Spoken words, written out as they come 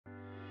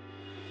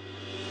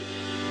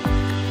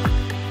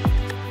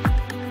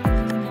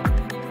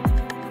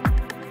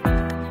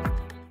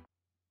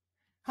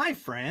Hi,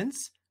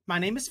 friends. My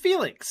name is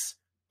Felix.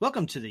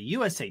 Welcome to the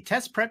USA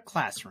Test Prep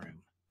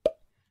classroom.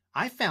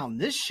 I found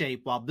this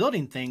shape while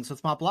building things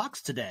with my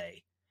blocks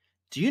today.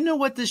 Do you know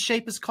what this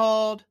shape is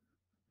called?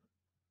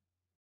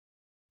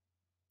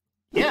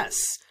 Yes,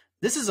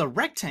 this is a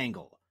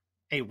rectangle.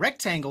 A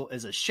rectangle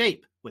is a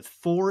shape with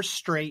 4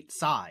 straight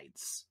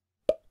sides.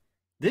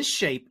 This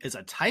shape is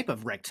a type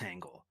of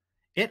rectangle.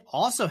 It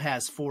also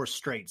has 4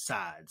 straight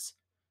sides,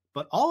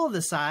 but all of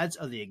the sides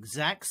are the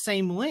exact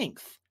same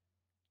length.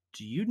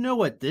 Do you know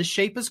what this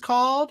shape is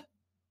called?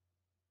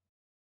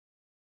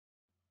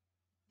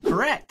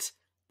 Correct.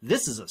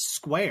 This is a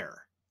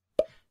square.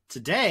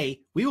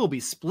 Today, we will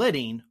be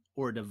splitting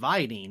or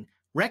dividing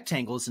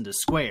rectangles into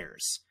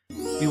squares.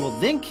 We will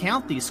then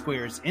count these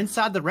squares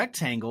inside the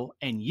rectangle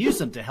and use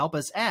them to help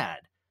us add.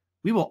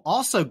 We will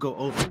also go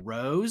over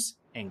rows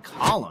and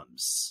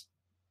columns.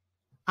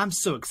 I'm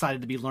so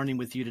excited to be learning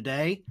with you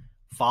today.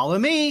 Follow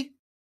me.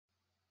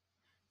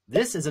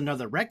 This is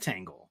another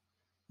rectangle.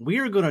 We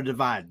are going to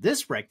divide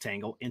this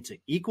rectangle into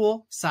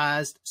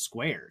equal-sized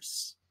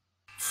squares.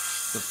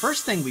 The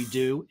first thing we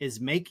do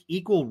is make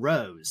equal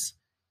rows.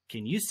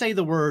 Can you say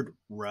the word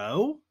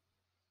row?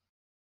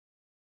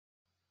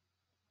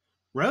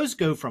 Rows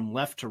go from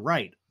left to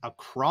right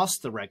across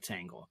the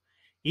rectangle.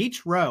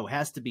 Each row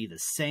has to be the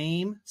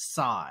same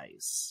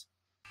size.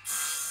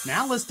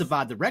 Now let's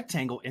divide the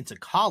rectangle into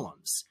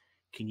columns.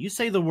 Can you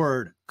say the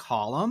word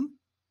column?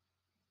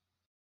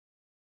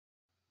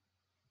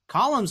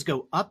 Columns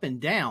go up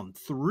and down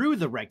through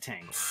the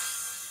rectangle.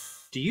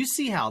 Do you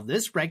see how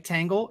this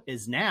rectangle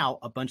is now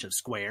a bunch of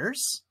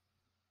squares?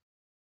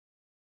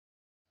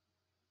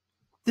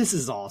 This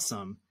is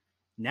awesome.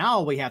 Now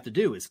all we have to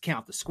do is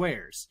count the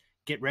squares.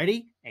 Get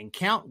ready and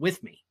count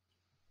with me.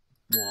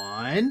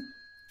 1,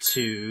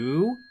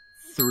 2,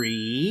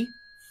 3,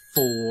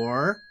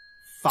 4,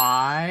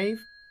 5,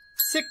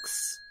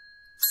 6,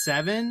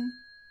 7,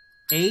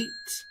 8,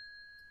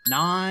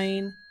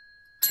 9,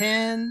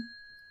 10,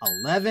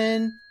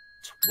 11,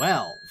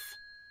 12.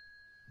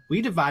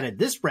 We divided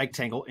this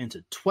rectangle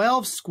into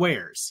 12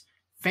 squares.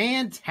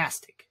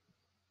 Fantastic!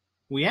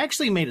 We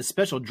actually made a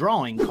special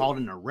drawing called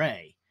an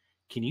array.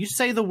 Can you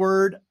say the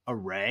word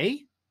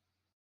array?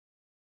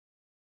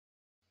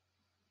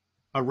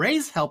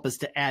 Arrays help us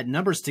to add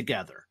numbers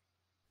together.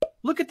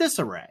 Look at this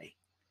array.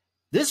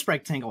 This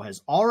rectangle has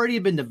already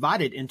been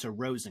divided into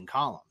rows and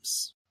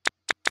columns.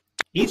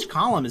 Each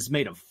column is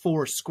made of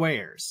 4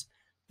 squares.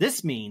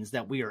 This means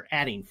that we are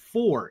adding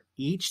 4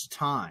 each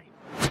time.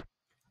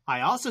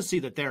 I also see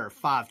that there are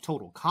 5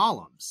 total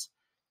columns.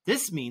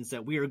 This means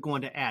that we are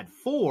going to add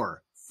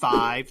 4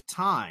 5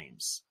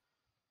 times.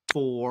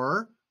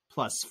 4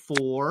 plus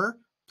 4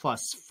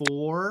 plus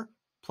 4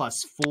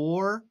 plus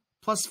 4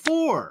 plus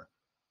 4.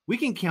 We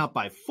can count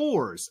by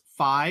 4s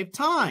 5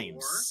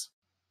 times.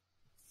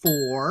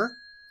 4,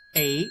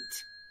 8,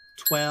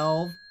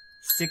 12,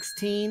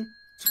 16,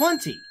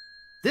 20.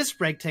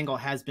 This rectangle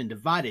has been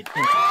divided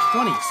into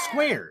 20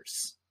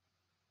 squares.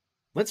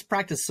 Let's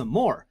practice some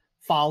more.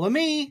 Follow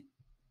me.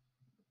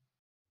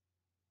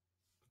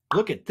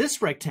 Look at this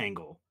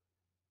rectangle.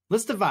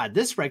 Let's divide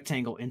this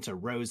rectangle into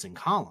rows and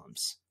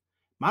columns.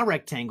 My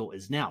rectangle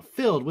is now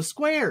filled with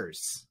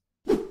squares.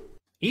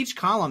 Each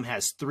column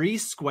has 3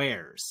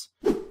 squares.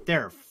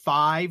 There are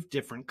 5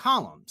 different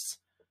columns.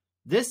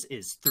 This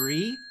is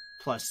 3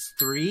 plus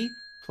 3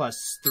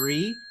 plus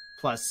 3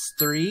 plus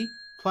 3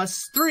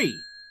 plus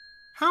 3.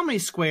 How many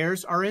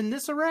squares are in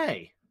this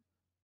array?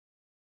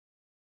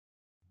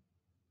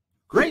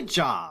 Great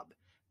job!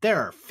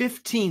 There are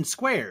 15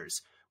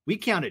 squares. We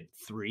counted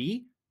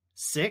 3,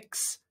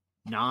 6,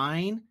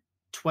 9,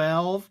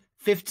 12,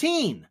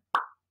 15.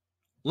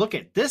 Look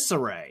at this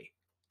array.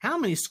 How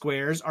many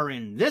squares are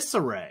in this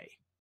array?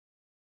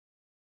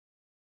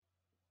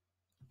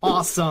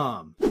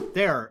 Awesome!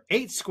 There are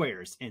 8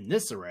 squares in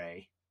this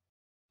array.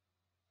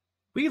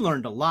 We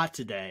learned a lot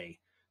today.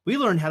 We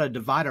learned how to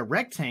divide a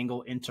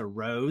rectangle into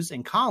rows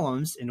and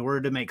columns in order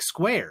to make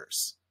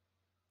squares.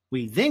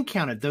 We then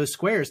counted those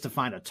squares to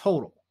find a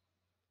total.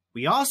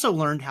 We also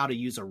learned how to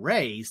use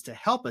arrays to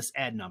help us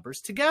add numbers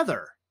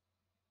together.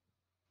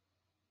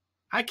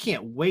 I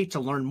can't wait to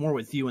learn more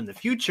with you in the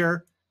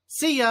future.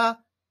 See ya,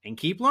 and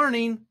keep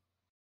learning.